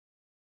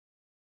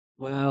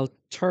Well,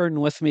 turn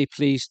with me,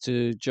 please,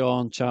 to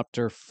John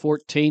chapter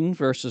 14,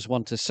 verses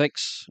 1 to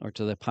 6, or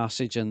to the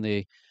passage in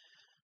the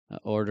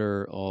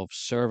order of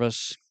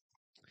service.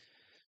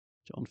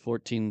 John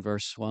 14,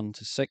 verse 1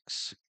 to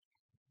 6.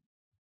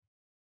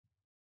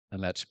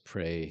 And let's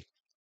pray.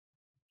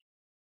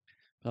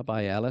 Bye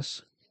bye,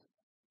 Alice.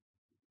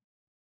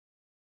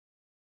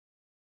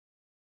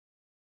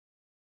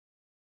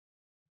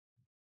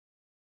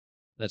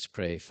 Let's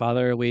pray.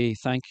 Father, we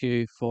thank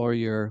you for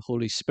your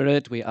Holy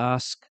Spirit. We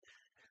ask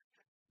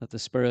that the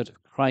Spirit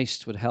of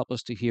Christ would help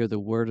us to hear the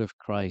word of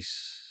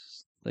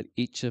Christ, that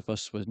each of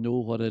us would know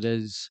what it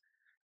is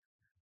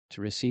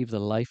to receive the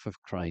life of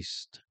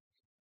Christ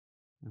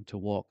and to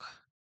walk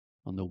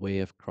on the way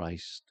of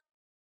Christ.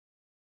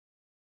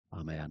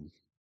 Amen.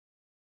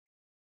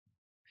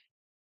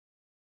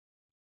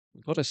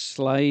 We've got a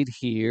slide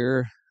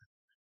here.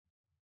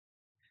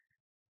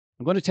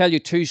 I'm going to tell you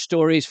two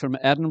stories from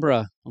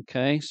Edinburgh.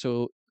 Okay,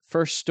 so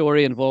first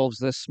story involves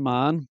this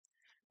man.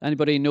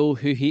 Anybody know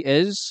who he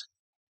is?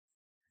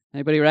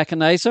 Anybody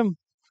recognize him?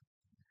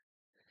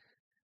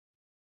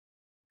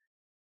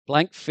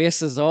 Blank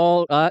faces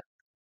all.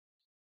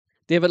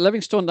 David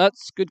Livingstone,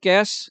 that's a good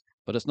guess,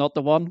 but it's not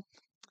the one.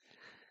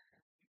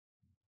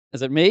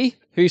 Is it me?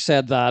 Who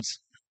said that?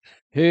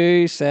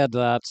 Who said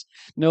that?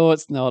 No,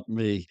 it's not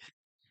me.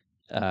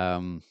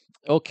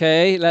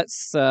 Okay,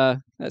 let's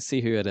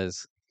see who it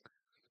is.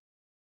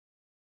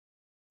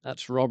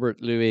 That's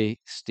Robert Louis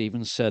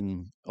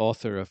Stevenson,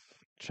 author of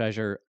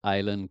Treasure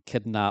Island,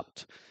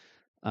 Kidnapped,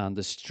 and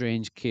The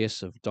Strange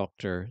Case of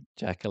Dr.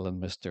 Jekyll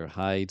and Mr.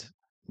 Hyde.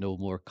 No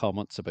more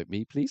comments about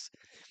me, please.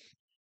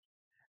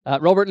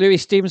 Robert Louis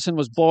Stevenson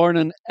was born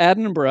in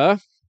Edinburgh,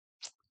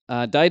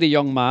 died a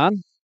young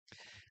man,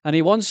 and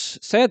he once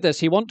said this.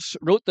 He once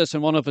wrote this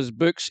in one of his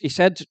books. He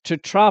said, "To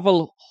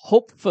travel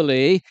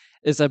hopefully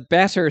is a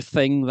better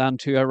thing than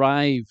to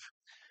arrive."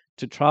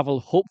 To travel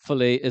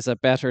hopefully is a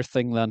better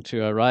thing than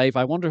to arrive.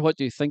 I wonder what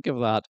you think of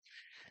that.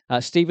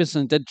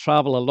 Stevenson did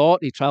travel a lot.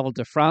 He traveled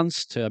to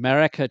France, to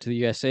America, to the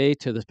USA,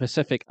 to the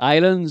Pacific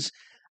Islands.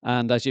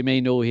 And as you may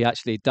know, he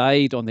actually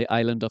died on the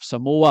island of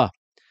Samoa.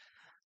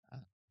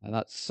 And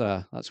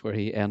that's where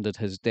he ended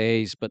his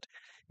days. But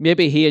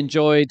maybe he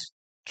enjoyed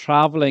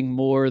traveling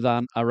more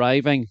than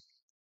arriving.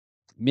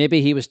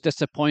 Maybe he was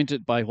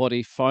disappointed by what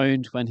he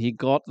found when he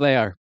got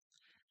there.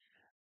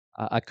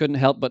 I couldn't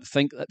help but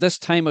think at this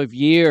time of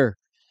year,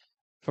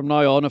 from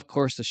now on, of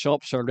course, the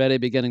shops are already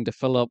beginning to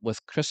fill up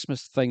with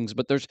Christmas things.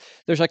 But there's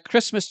a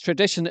Christmas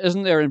tradition,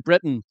 isn't there, in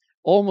Britain?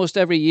 Almost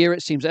every year,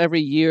 it seems,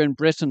 every year in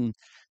Britain,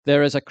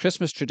 there is a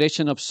Christmas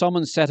tradition of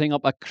someone setting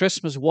up a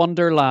Christmas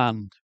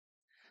wonderland,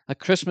 a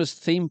Christmas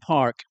theme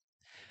park.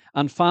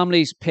 And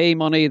families pay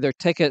money, their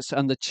tickets,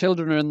 and the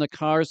children are in the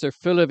cars. They're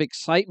full of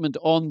excitement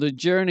on the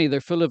journey. They're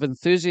full of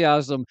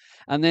enthusiasm.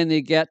 And then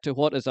they get to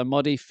what is a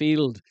muddy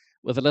field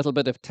with a little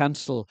bit of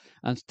tinsel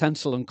and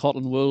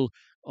cotton wool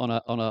on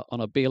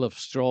a bale of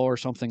straw or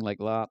something like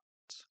that.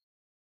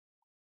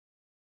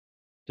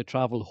 To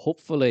travel,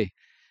 hopefully,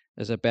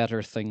 is a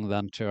better thing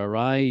than to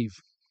arrive.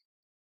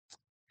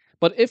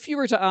 But if you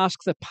were to ask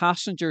the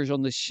passengers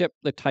on the ship,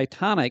 the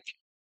Titanic,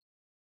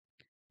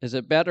 is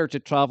it better to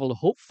travel,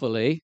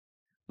 hopefully,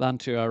 than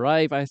to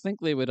arrive? I think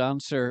they would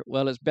answer,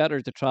 well, it's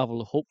better to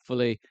travel,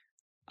 hopefully,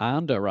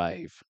 and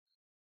arrive,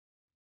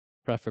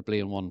 preferably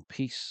in one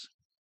piece.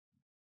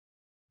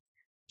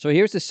 So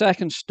here's the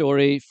second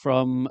story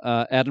from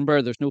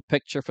Edinburgh. There's no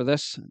picture for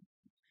this.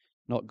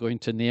 Not going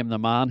to name the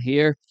man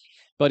here,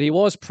 but he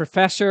was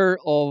professor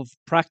of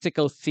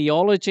practical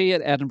theology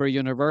at Edinburgh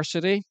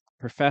University,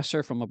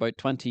 professor from about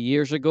 20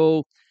 years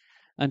ago.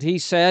 And he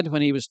said,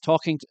 when he was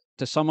talking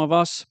to some of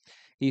us,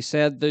 he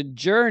said, the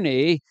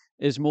journey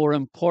is more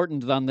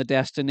important than the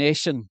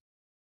destination.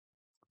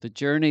 The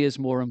journey is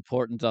more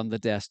important than the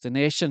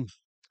destination.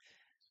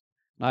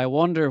 Now, I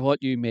wonder what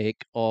you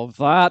make of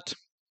that.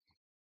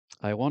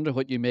 I wonder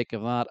what you make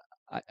of that.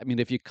 I mean,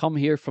 if you come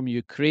here from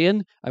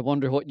Ukraine, I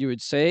wonder what you would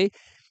say.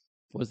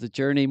 Was the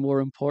journey more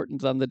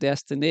important than the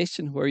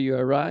destination where you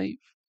arrive?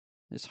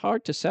 It's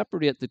hard to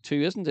separate the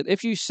two, isn't it?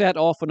 If you set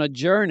off on a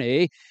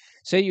journey,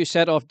 say you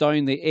set off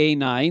down the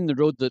A9, the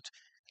road that,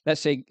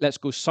 let's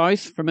go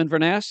south from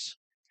Inverness,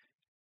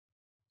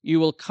 you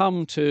will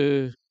come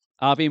to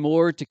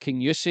Aviemore, to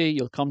Kingussie,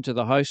 you'll come to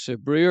the House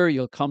of Brewer,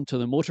 you'll come to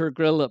the Motor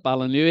Grill at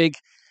Ballinluig,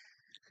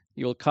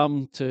 you'll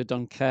come to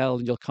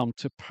Dunkeld, you'll come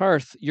to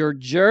Perth. Your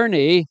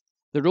journey,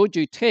 the road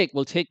you take,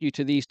 will take you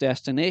to these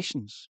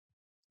destinations.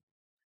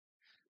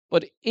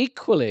 But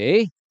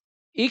equally,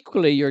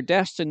 your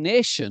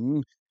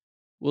destination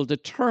will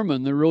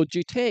determine the road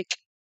you take.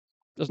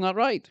 Isn't that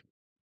right?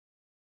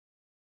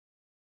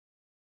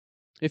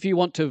 If you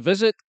want to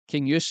visit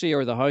Kingussie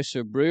or the House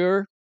of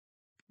Brewer,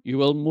 you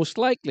will most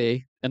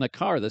likely, in a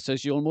car that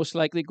says you'll most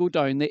likely go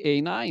down the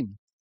A9,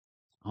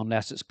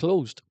 unless it's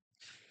closed.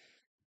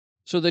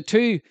 So the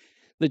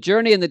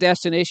journey and the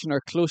destination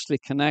are closely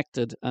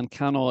connected and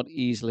cannot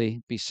easily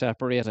be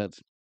separated.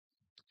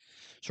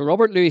 So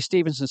Robert Louis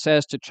Stevenson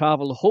says to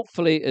travel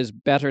hopefully is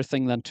better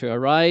thing than to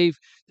arrive.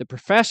 The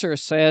professor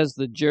says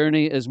the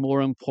journey is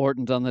more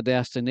important than the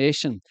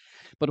destination.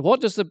 But what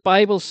does the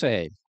Bible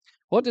say?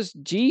 What does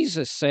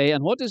Jesus say?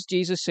 And what does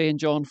Jesus say in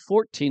John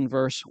 14,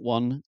 verse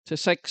 1 to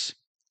 6?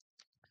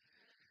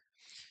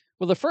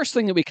 Well, the first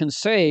thing that we can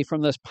say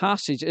from this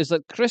passage is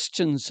that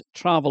Christians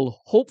travel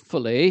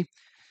hopefully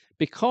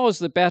because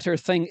the better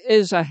thing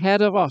is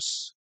ahead of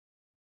us.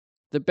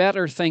 The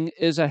better thing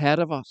is ahead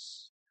of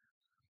us.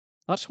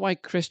 That's why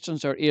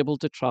Christians are able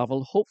to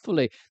travel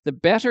hopefully. The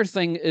better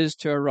thing is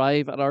to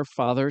arrive at our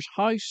Father's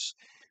house,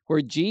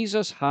 where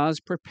Jesus has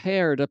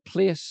prepared a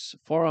place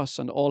for us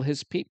and all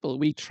his people.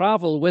 We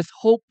travel with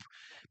hope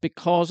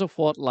because of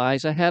what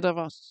lies ahead of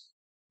us.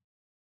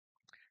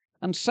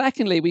 And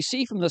secondly, we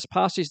see from this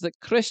passage that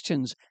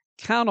Christians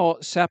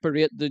cannot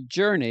separate the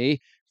journey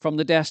from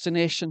the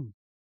destination.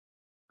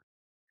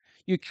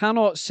 You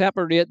cannot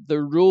separate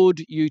the road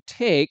you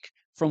take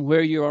from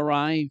where you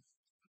arrive,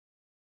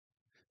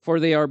 for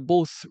they are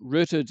both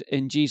rooted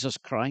in Jesus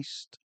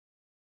Christ.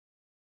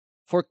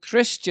 For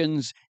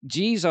Christians,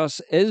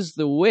 Jesus is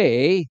the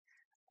way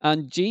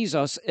and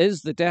Jesus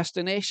is the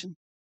destination.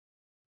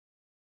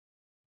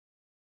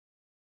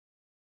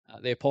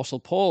 The Apostle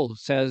Paul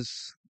says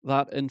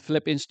that in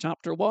Philippians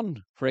chapter 1.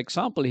 For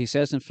example, he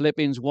says in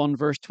Philippians 1,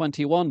 verse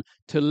 21,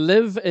 to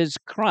live is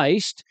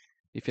Christ.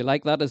 If you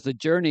like that as the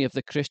journey of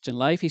the Christian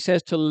life, he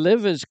says to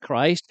live is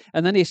Christ.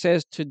 And then he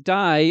says to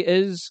die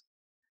is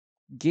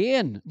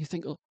gain. You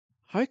think, oh,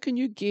 how can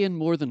you gain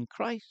more than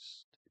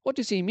Christ? What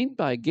does he mean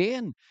by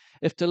gain?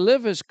 If to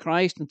live is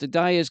Christ and to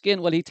die is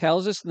gain, well, he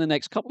tells us in the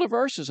next couple of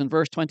verses. In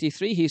verse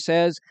 23, he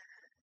says,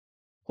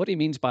 what he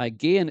means by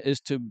gain is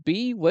to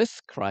be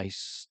with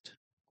Christ,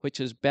 which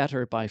is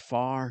better by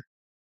far.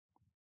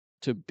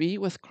 To be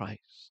with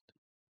Christ.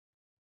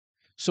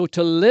 So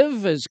to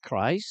live is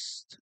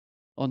Christ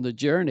on the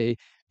journey.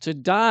 To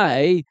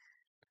die,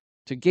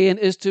 to gain,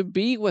 is to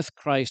be with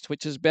Christ,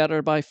 which is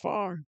better by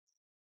far.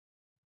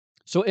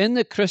 So in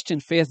the Christian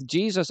faith,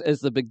 Jesus is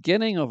the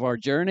beginning of our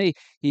journey.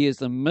 He is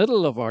the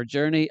middle of our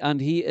journey, and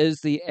he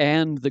is the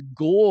end, the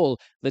goal,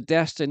 the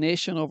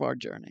destination of our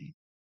journey.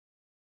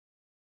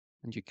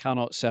 And you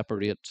cannot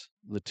separate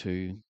the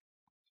two.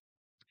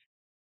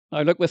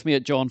 Now look with me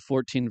at John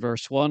 14,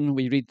 verse 1.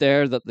 We read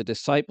there that the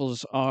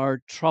disciples are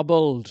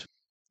troubled.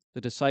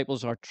 The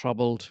disciples are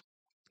troubled.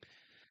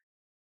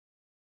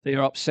 They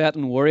are upset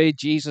and worried.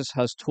 Jesus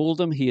has told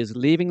them he is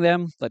leaving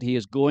them, that he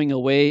is going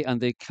away,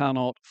 and they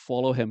cannot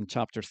follow him.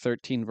 Chapter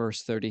 13,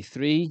 verse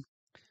 33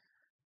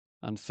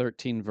 and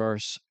 13,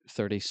 verse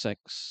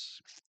 36.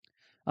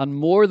 And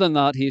more than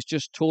that, he's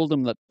just told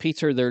them that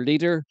Peter, their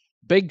leader,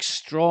 big,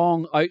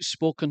 strong,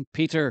 outspoken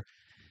Peter,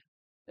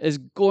 is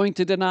going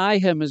to deny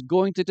him, is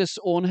going to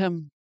disown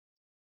him.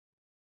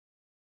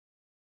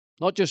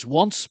 Not just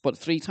once, but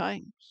 3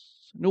 times.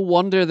 No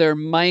wonder their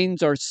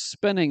minds are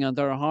spinning and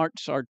their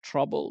hearts are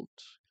troubled,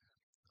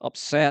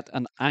 upset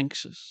and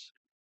anxious.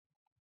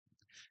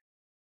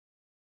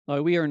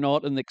 Now, we are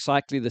not in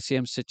exactly the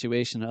same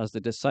situation as the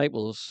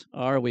disciples,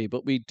 are we?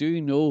 But we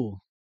do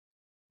know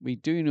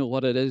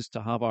what it is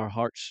to have our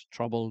hearts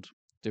troubled,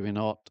 do we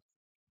not?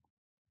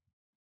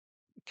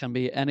 It can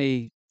be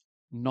any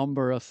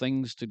number of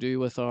things to do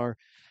with our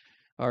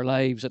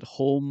lives at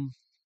home,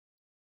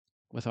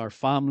 with our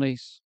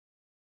families,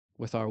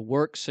 with our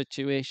work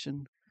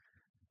situation,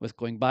 with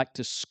going back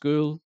to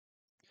school,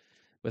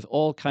 with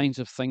all kinds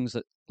of things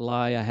that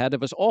lie ahead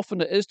of us.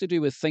 Often it is to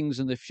do with things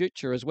in the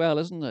future as well,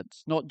 isn't it?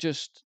 It's not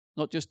just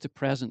the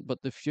present, but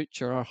the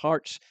future. Our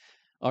hearts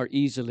are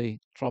easily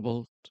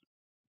troubled.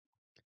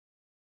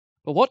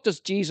 But what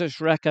does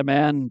Jesus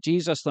recommend?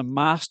 Jesus, the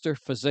master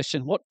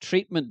physician, what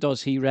treatment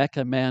does he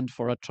recommend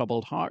for a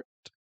troubled heart?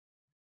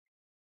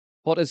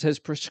 What is his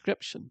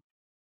prescription?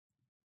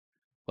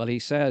 Well, he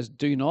says,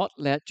 do not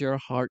let your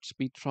hearts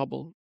be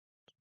troubled.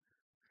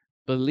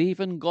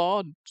 Believe in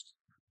God,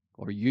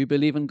 or you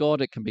believe in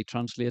God. It can be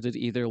translated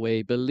either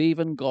way. Believe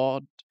in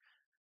God.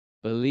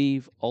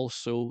 Believe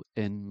also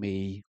in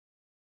me.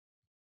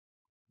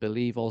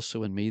 Believe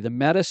also in me. The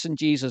medicine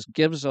Jesus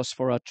gives us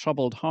for a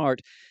troubled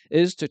heart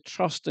is to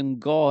trust in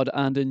God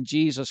and in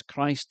Jesus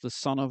Christ, the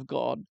Son of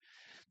God.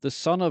 The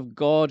Son of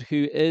God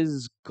who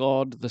is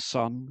God the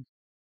Son.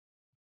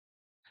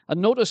 And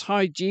notice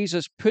how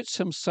Jesus puts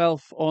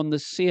himself on the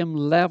same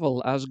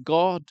level as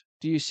God.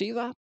 Do you see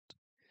that?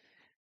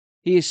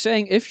 He is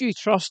saying, if you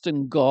trust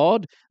in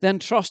God, then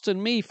trust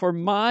in me, for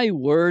my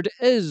word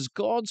is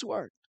God's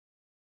word.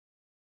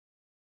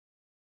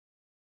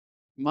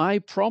 My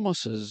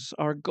promises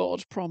are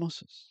God's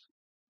promises.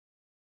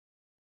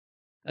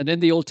 And in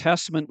the Old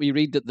Testament, we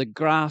read that the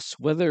grass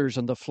withers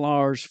and the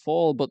flowers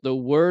fall, but the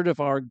word of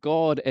our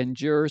God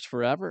endures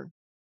forever.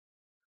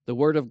 The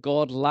word of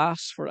God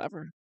lasts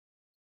forever.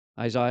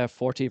 Isaiah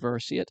 40,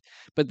 verse 8.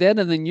 But then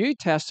in the New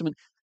Testament,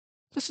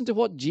 listen to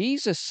what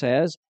Jesus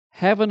says.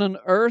 Heaven and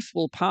earth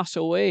will pass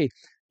away,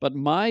 but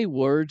my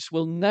words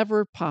will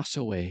never pass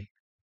away.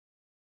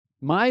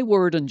 My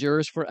word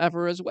endures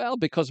forever as well,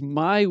 because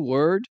my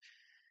word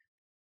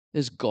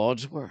is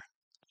God's word.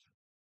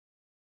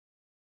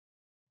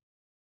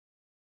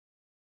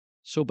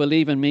 So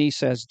believe in me,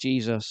 says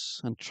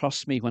Jesus, and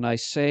trust me when I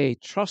say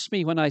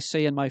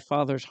in my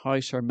Father's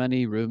house are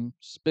many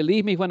rooms.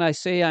 Believe me when I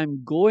say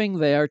I'm going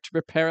there to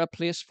prepare a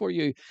place for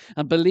you.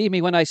 And believe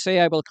me when I say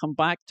I will come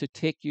back to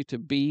take you to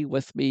be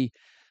with me,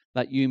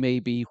 that you may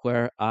be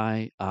where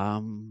I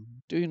am.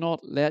 Do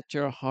not let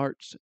your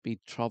hearts be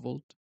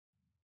troubled.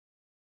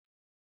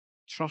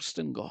 Trust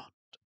in God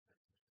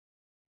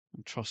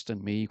and trust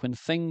in me. When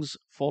things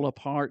fall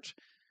apart,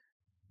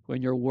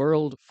 when your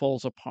world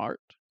falls apart,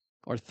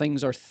 or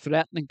things are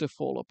threatening to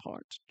fall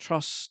apart,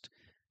 trust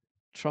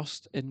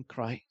in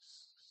Christ.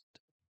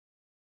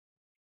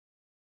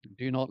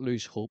 Do not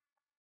lose hope.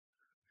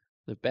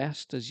 The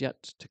best is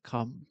yet to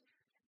come.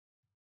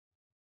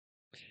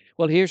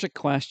 Well, here's a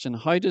question.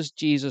 How does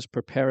Jesus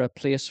prepare a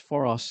place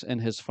for us in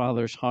his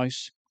Father's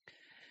house?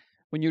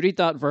 When you read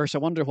that verse, I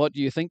wonder, what do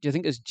you think? Do you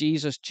think it's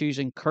Jesus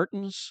choosing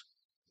curtains,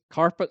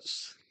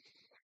 carpets,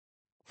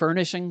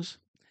 furnishings?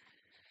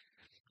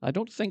 I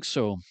don't think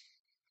so.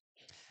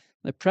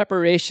 The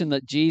preparation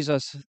that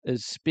Jesus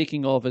is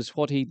speaking of is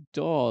what he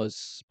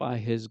does by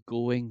his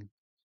going.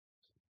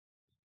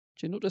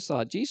 Do you notice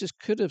that? Jesus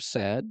could have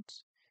said,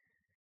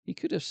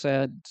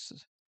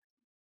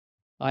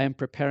 I am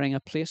preparing a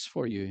place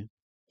for you.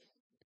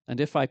 And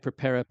if I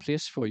prepare a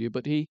place for you,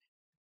 but he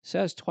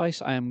says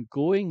twice, I am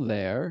going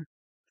there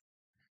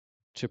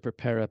to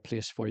prepare a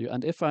place for you.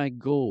 And if I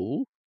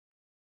go,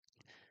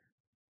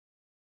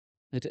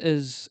 it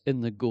is in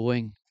the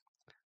going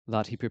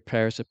that he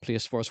prepares a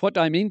place for us. What do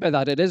I mean by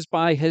that? It is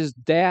by his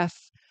death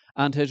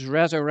and his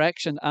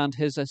resurrection and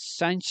his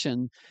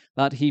ascension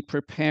that he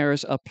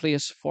prepares a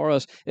place for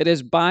us. It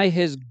is by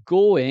his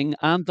going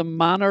and the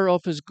manner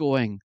of his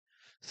going,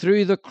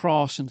 through the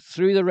cross and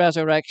through the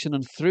resurrection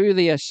and through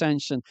the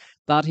ascension,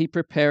 that he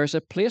prepares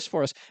a place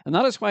for us. And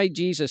that is why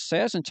Jesus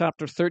says in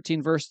chapter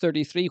 13, verse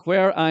 33,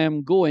 where I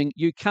am going,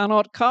 you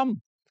cannot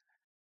come.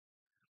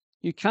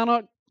 You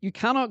cannot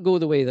go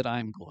the way that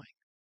I'm going.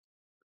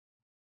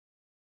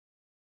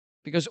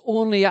 Because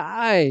only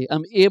I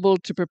am able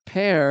to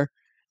prepare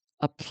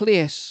a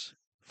place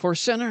for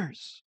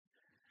sinners.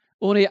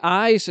 Only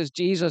I, says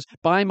Jesus,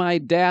 by my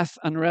death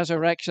and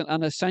resurrection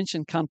and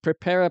ascension can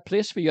prepare a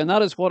place for you. And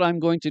that is what I'm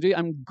going to do.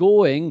 I'm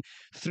going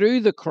through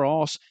the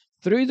cross,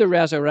 through the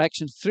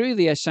resurrection, through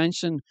the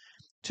ascension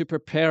to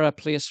prepare a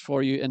place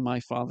for you in my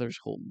Father's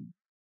home.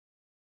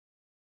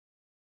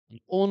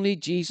 Only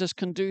Jesus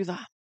can do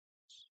that.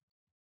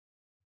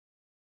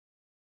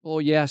 Oh,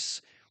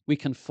 yes, we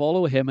can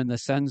follow him in the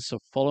sense of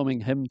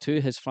following him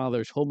to his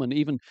Father's home. And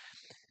even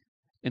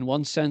in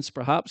one sense,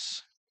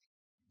 perhaps,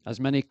 as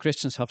many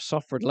Christians have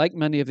suffered, like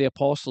many of the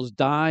apostles,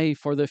 die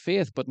for the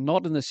faith, but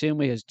not in the same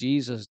way as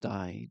Jesus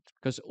died,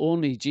 because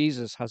only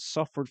Jesus has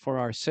suffered for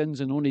our sins,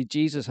 and only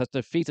Jesus has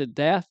defeated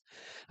death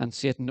and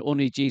Satan.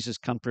 Only Jesus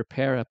can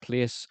prepare a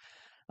place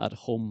at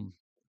home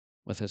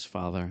with his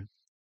Father.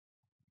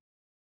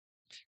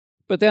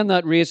 But then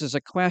that raises a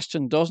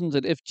question, doesn't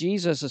it? If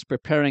Jesus is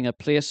preparing a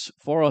place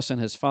for us in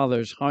his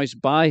Father's house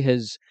by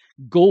his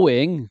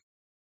going,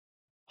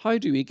 how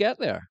do we get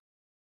there?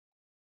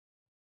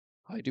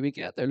 How do we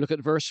get there? Look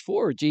at verse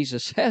 4.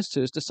 Jesus says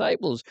to his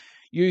disciples,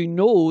 you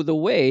know the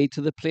way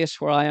to the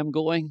place where I am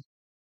going.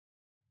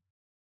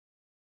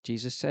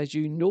 Jesus says,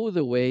 you know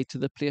the way to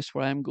the place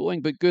where I am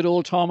going. But good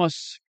old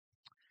Thomas,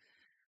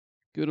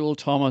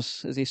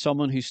 is he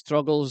someone who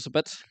struggles a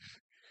bit?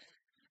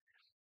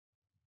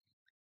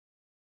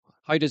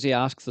 How does he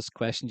ask this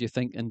question, do you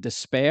think? In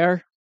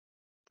despair?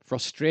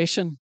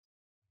 Frustration?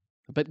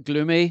 A bit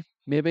gloomy,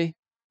 maybe?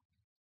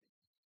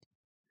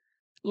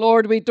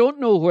 Lord, we don't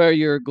know where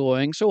you're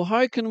going, so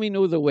how can we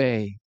know the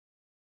way?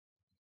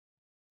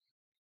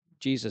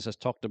 Jesus has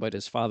talked about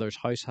his Father's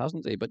house,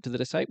 hasn't he? But to the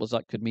disciples,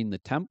 that could mean the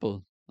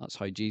temple. That's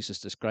how Jesus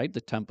described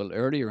the temple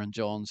earlier in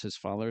John's, his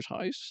Father's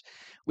house.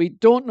 We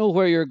don't know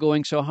where you're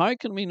going, so how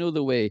can we know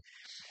the way?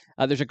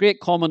 There's a great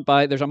comment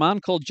there's a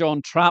man called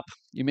John Trapp.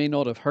 You may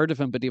not have heard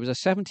of him, but he was a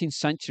 17th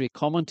century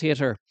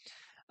commentator.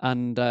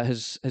 And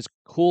his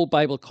whole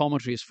Bible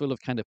commentary is full of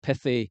kind of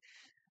pithy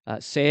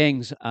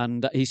sayings.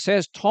 And he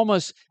says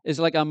Thomas is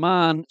like a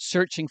man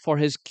searching for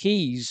his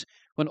keys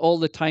when all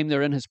the time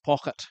they're in his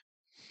pocket.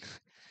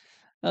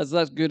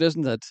 That's good,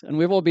 isn't it? And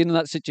we've all been in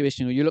that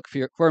situation where you look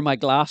for where are my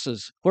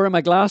glasses? Where are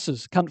my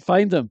glasses? Can't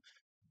find them.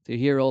 They're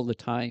here all the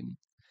time.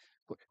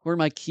 Where are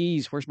my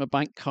keys? Where's my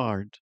bank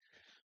card?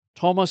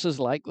 Thomas is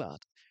like that.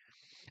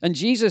 And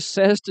Jesus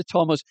says to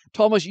Thomas,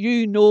 Thomas,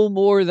 you know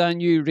more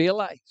than you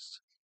realize.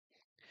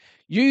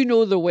 You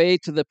know the way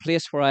to the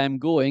place where I am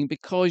going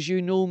because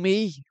you know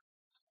me.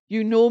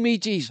 You know me,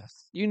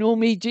 Jesus. You know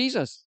me,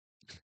 Jesus.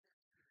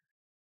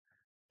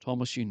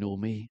 Thomas, you know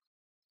me.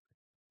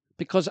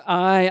 Because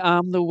I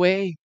am the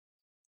way.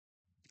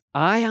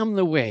 I am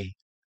the way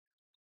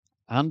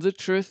and the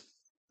truth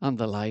and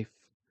the life.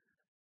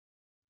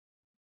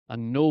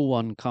 And no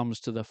one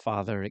comes to the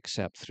Father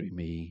except through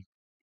me.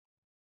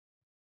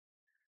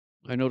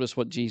 Now notice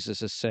what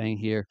Jesus is saying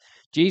here.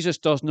 Jesus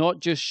does not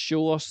just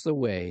show us the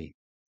way.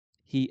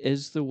 He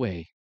is the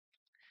way.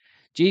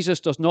 Jesus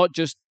does not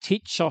just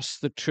teach us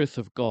the truth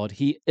of God,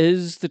 he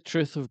is the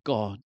truth of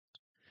God.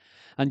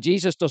 And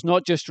Jesus does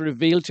not just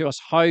reveal to us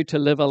how to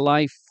live a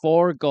life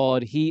for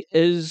God, he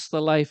is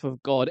the life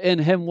of God. In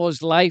him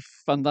was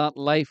life, and that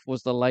life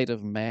was the light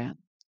of men.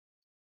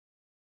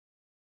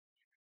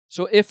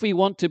 So if we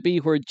want to be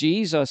where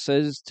Jesus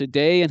is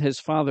today in his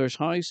Father's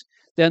house,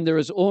 then there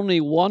is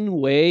only one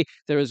way,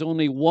 there is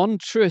only one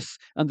truth,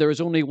 and there is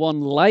only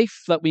one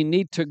life that we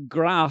need to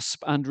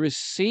grasp and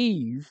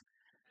receive,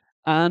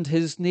 and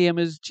his name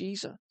is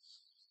Jesus.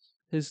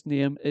 His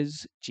name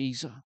is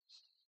Jesus.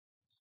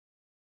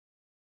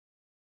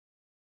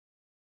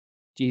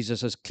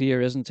 Jesus is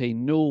clear, isn't he?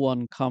 No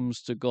one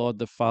comes to God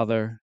the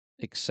Father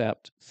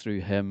except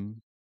through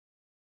him.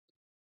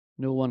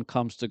 No one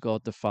comes to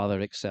God the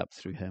Father except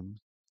through him.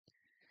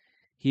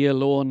 He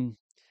alone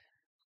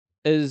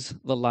is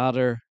the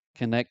ladder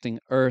connecting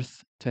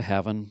earth to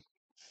heaven.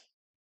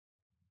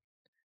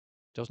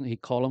 Doesn't he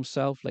call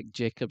himself like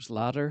Jacob's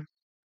ladder,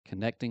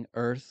 connecting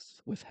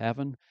earth with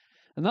heaven?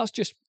 And that's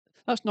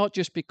not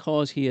just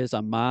because he is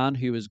a man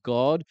who is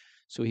God,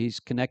 so he's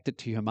connected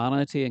to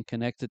humanity and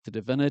connected to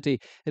divinity.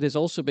 It is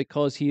also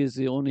because he is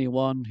the only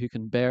one who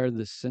can bear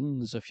the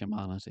sins of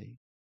humanity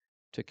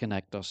to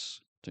connect us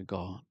to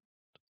God.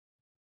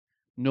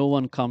 No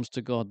one comes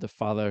to God the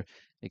Father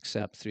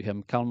except through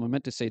him. Calum, I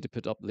meant to say to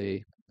put up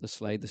the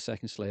slide, the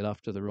second slide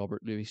after the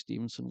Robert Louis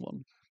Stevenson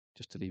one,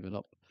 just to leave it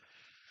up.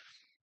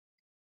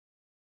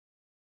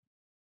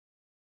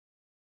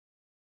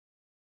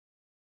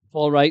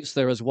 Paul writes,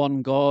 there is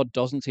one God,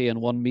 doesn't he, and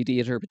one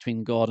mediator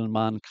between God and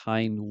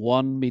mankind,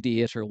 one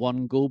mediator,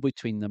 one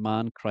go-between, the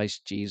man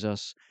Christ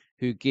Jesus,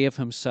 who gave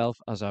himself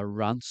as a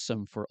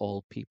ransom for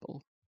all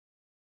people.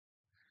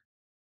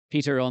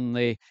 Peter in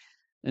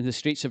the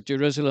streets of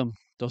Jerusalem,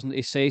 doesn't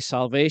he say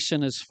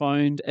salvation is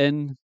found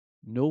in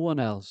no one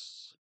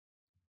else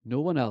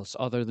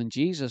other than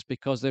Jesus,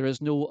 because there is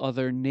no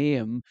other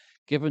name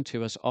given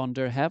to us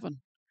under heaven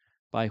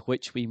by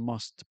which we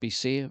must be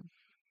saved.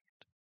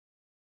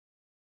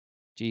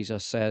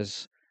 Jesus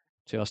says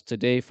to us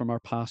today from our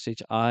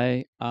passage,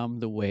 I am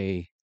the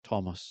way,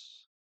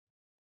 Thomas,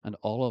 and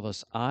all of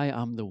us, I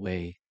am the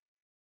way,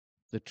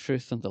 the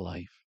truth, and the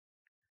life.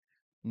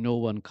 No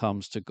one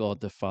comes to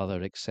God the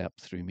Father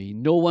except through me.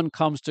 No one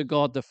comes to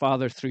God the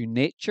Father through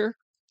nature.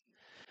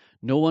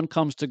 No one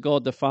comes to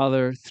God the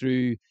Father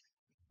through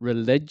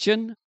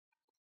religion.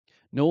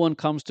 No one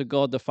comes to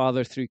God the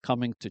Father through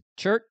coming to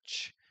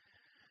church.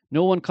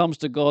 No one comes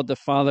to God the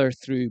Father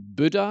through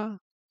Buddha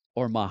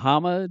or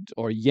Muhammad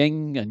or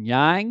yin and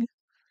yang.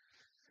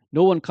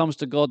 No one comes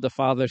to God the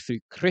Father through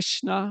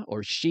Krishna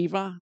or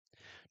Shiva.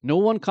 No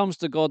one comes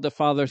to God the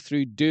Father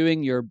through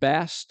doing your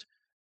best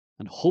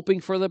and hoping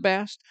for the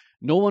best.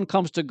 No one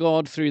comes to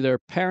God through their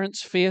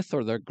parents' faith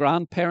or their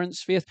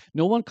grandparents' faith.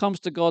 No one comes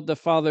to God the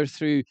Father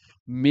through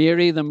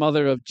Mary, the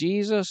mother of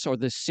Jesus, or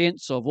the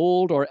saints of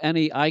old, or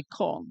any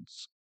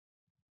icons.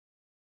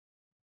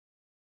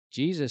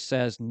 Jesus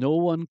says, no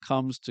one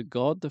comes to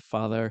God the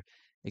Father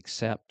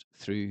except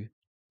through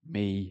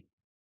me.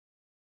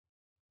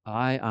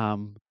 I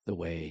am the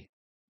way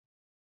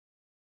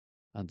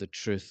and the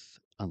truth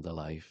and the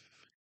life.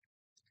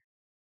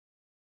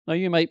 Now,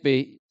 you might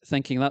be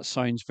thinking that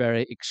sounds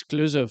very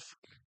exclusive.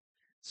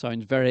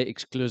 Sounds very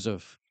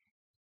exclusive.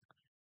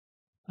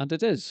 And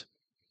it is.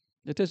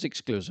 It is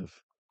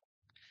exclusive.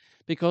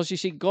 Because you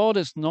see, God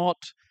is not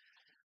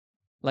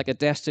like a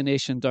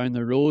destination down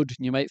the road.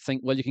 You might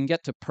think, well, you can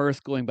get to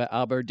Perth going by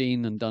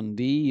Aberdeen and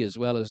Dundee as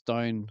well as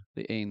down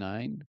the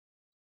A9.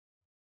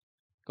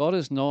 God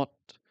is not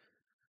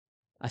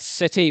a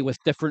city with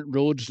different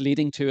roads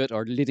leading to it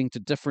or leading to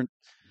different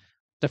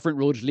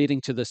roads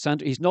leading to the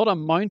center. He's not a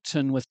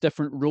mountain with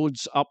different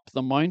roads up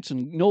the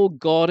mountain. No,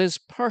 God is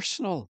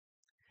personal.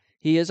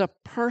 He is a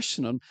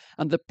person,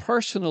 and the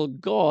personal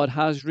God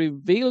has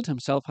revealed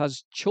himself,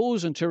 has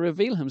chosen to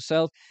reveal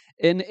himself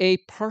in a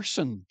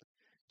person,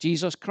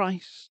 Jesus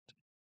Christ.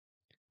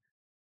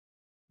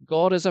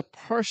 God is a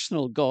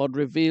personal God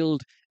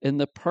revealed in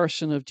the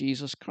person of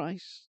Jesus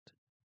Christ.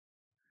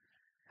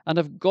 And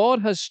if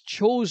God has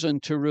chosen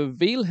to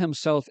reveal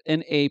himself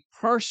in a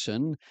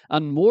person,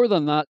 and more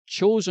than that,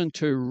 chosen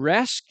to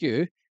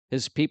rescue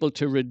his people,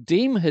 to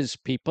redeem his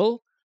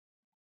people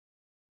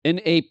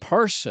in a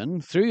person,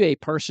 through a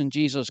person,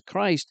 Jesus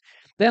Christ,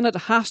 then it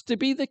has to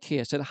be the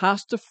case, it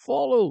has to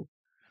follow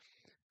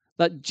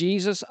that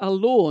Jesus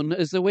alone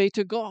is the way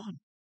to God.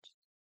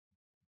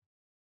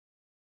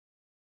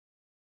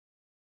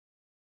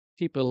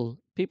 People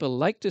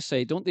like to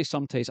say, don't they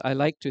sometimes, I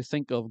like to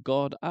think of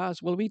God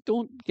as, well, we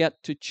don't get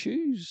to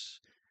choose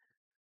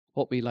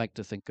what we like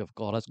to think of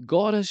God as.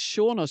 God has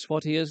shown us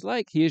what he is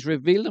like. He has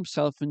revealed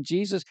himself in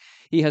Jesus.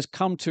 He has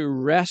come to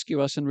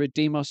rescue us and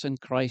redeem us in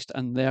Christ,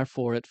 and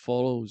therefore it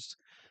follows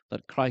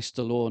that Christ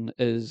alone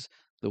is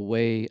the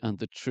way and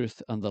the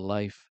truth and the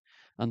life,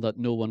 and that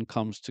no one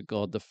comes to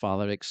God the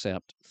Father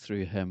except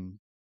through him.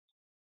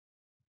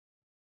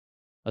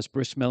 As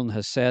Bruce Milne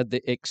has said,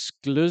 the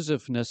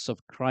exclusiveness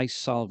of Christ's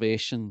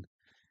salvation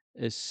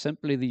is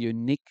simply the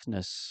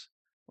uniqueness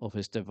of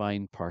his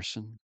divine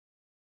person.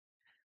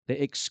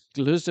 The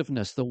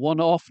exclusiveness, the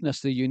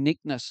one-offness, the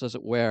uniqueness, as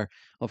it were,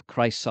 of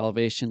Christ's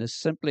salvation is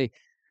simply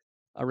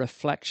a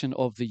reflection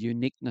of the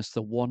uniqueness,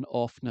 the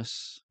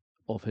one-offness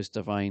of his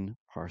divine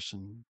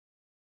person.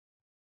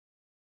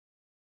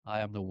 I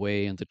am the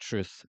way and the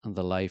truth and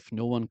the life.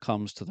 No one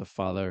comes to the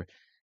Father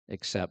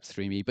except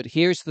through me. But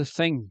here's the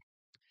thing,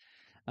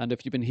 and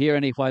if you've been here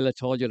any while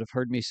at all, you'd have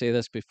heard me say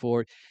this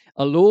before.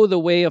 Although the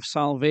way of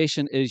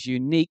salvation is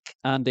unique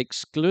and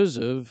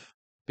exclusive,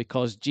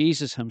 because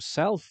Jesus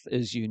himself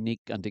is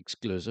unique and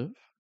exclusive,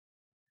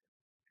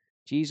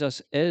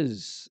 Jesus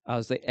is,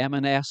 as the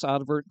M&S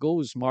advert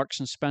goes, Marks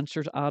and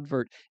Spencer's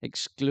advert,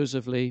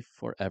 exclusively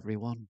for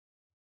everyone.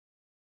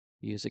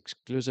 He is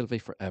exclusively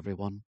for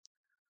everyone.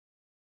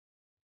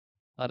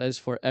 That is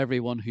for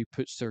everyone who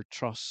puts their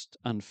trust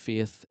and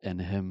faith in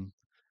him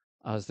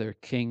as their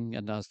King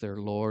and as their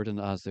Lord and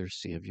as their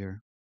Savior.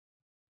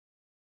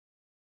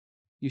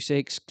 You say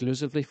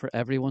exclusively for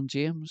everyone,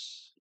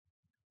 James?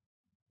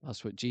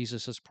 That's what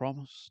Jesus has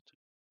promised.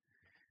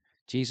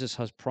 Jesus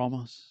has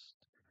promised,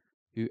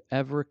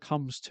 whoever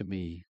comes to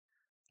me,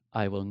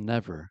 I will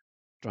never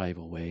drive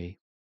away.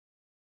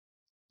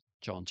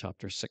 John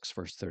chapter 6,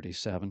 verse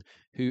 37.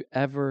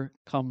 Whoever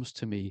comes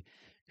to me,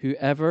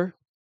 whoever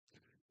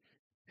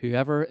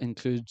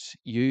includes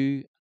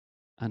you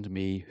and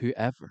me,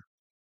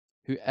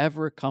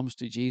 whoever comes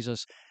to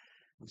Jesus,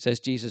 says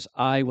Jesus,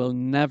 I will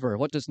never.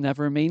 What does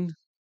never mean?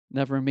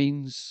 Never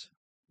means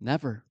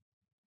never.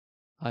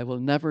 I will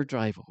never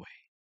drive away.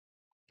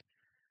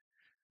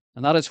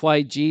 And that is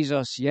why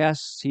Jesus,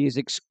 yes, he is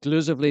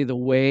exclusively the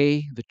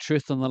way, the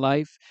truth, and the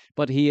life,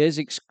 but he is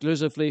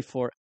exclusively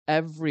for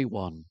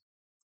everyone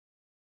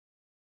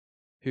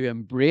who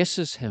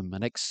embraces him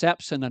and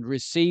accepts him and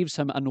receives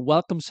him and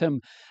welcomes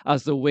him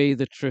as the way,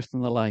 the truth,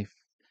 and the life,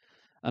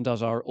 and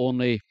as our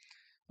only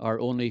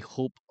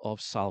hope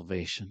of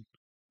salvation.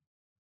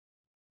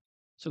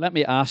 So let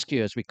me ask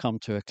you as we come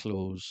to a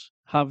close,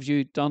 have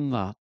you done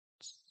that?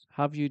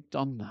 Have you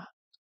done that?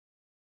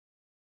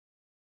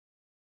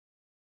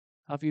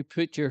 Have you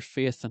put your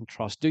faith and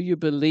trust? Do you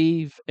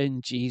believe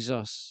in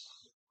Jesus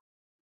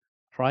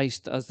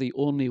Christ as the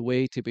only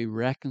way to be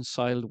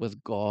reconciled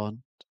with God?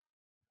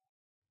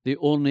 The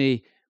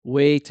only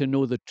way to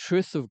know the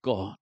truth of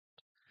God?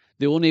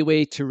 The only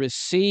way to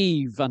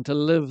receive and to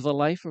live the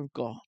life of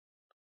God?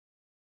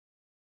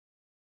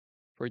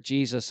 For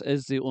Jesus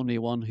is the only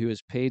one who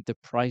has paid the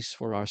price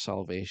for our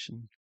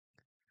salvation,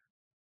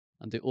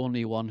 and the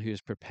only one who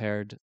has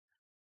prepared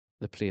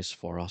the place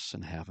for us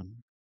in heaven.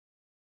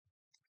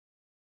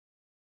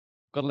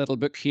 Got a little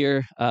book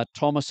here.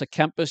 Thomas à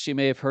Kempis, you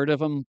may have heard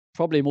of him,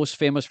 probably most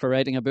famous for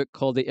writing a book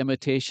called The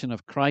Imitation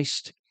of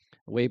Christ,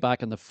 way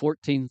back in the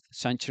 14th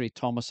century,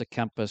 Thomas à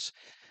Kempis.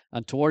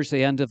 And towards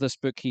the end of this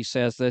book, he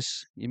says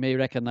this. You may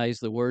recognize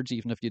the words,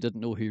 even if you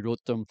didn't know who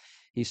wrote them.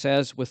 He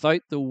says,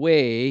 without the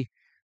way,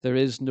 there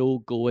is no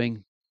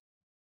going.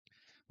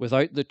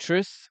 Without the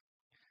truth,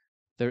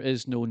 there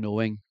is no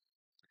knowing.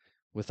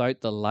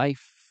 Without the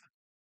life,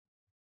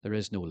 there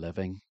is no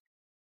living.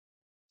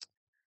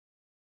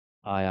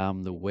 I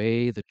am the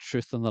way, the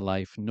truth, and the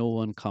life. No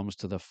one comes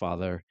to the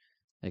Father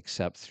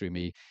except through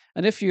me.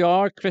 And if you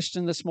are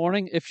Christian this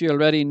morning, if you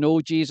already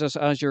know Jesus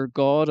as your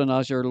God and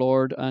as your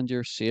Lord and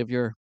your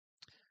Savior,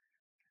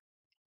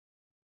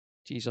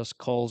 Jesus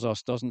calls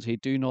us, doesn't he?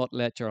 Do not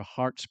let your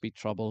hearts be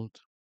troubled.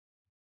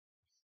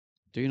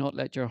 Do not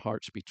let your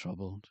hearts be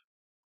troubled.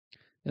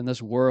 In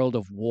this world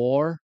of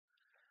war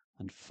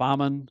and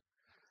famine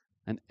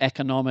and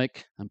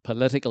economic and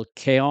political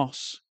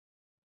chaos,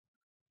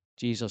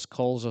 Jesus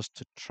calls us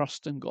to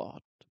trust in God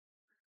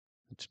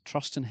and to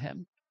trust in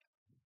him.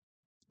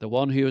 The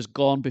one who has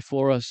gone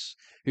before us,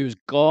 who has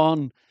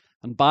gone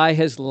and by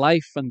his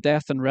life and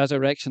death and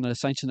resurrection and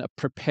ascension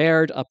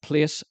prepared a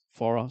place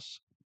for us.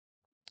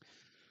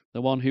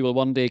 The one who will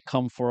one day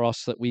come for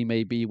us that we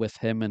may be with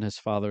him in his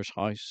Father's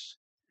house,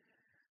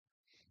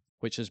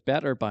 which is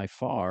better by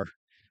far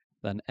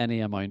than any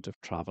amount of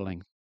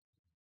traveling.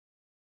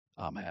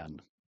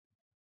 Amen.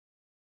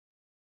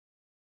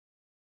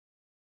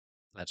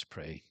 Let's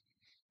pray.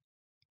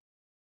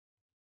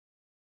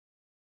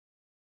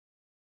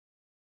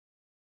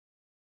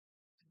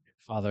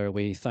 Father,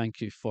 we thank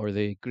you for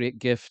the great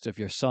gift of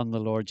your Son, the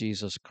Lord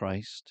Jesus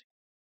Christ.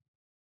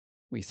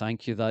 We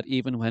thank you that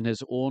even when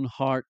his own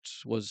heart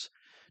was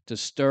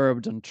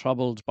disturbed and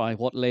troubled by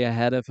what lay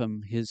ahead of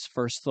him, his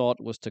first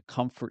thought was to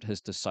comfort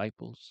his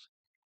disciples.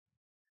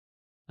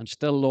 And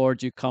still,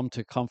 Lord, you come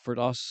to comfort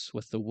us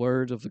with the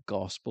word of the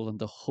gospel and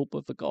the hope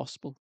of the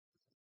gospel,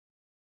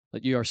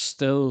 that you are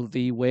still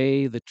the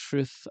way, the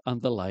truth,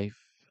 and the life,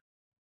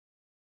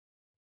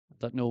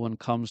 that no one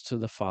comes to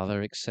the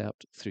Father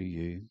except through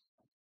you.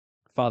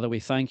 Father, we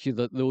thank you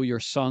that though your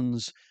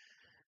Son's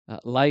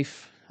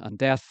life and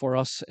death for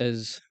us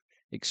is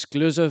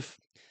exclusive,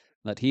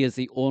 that he is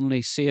the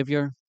only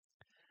Savior,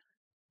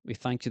 we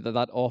thank you that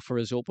that offer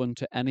is open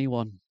to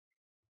anyone,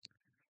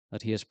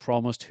 that he has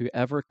promised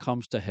whoever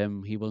comes to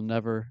him, he will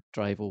never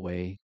drive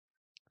away.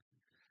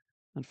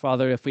 And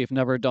Father, if we've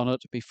never done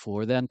it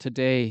before, then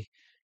today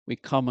we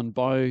come and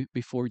bow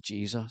before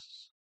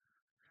Jesus.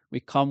 We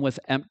come with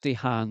empty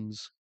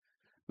hands.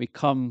 We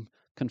come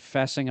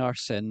confessing our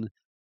sin.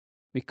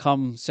 We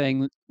come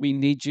saying, we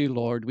need you,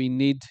 Lord. We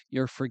need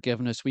your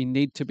forgiveness. We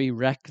need to be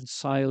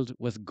reconciled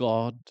with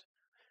God.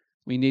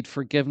 We need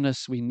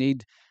forgiveness. We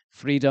need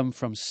freedom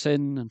from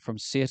sin and from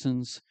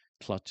Satan's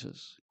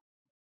clutches.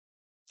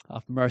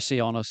 Have mercy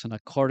on us, and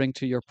according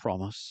to your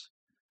promise,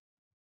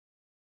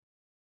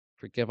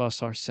 forgive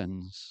us our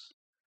sins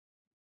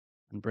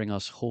and bring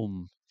us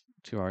home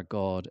to our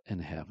God in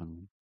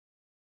heaven,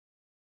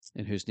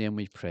 in whose name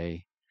we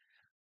pray.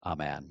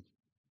 Amen.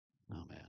 Amen.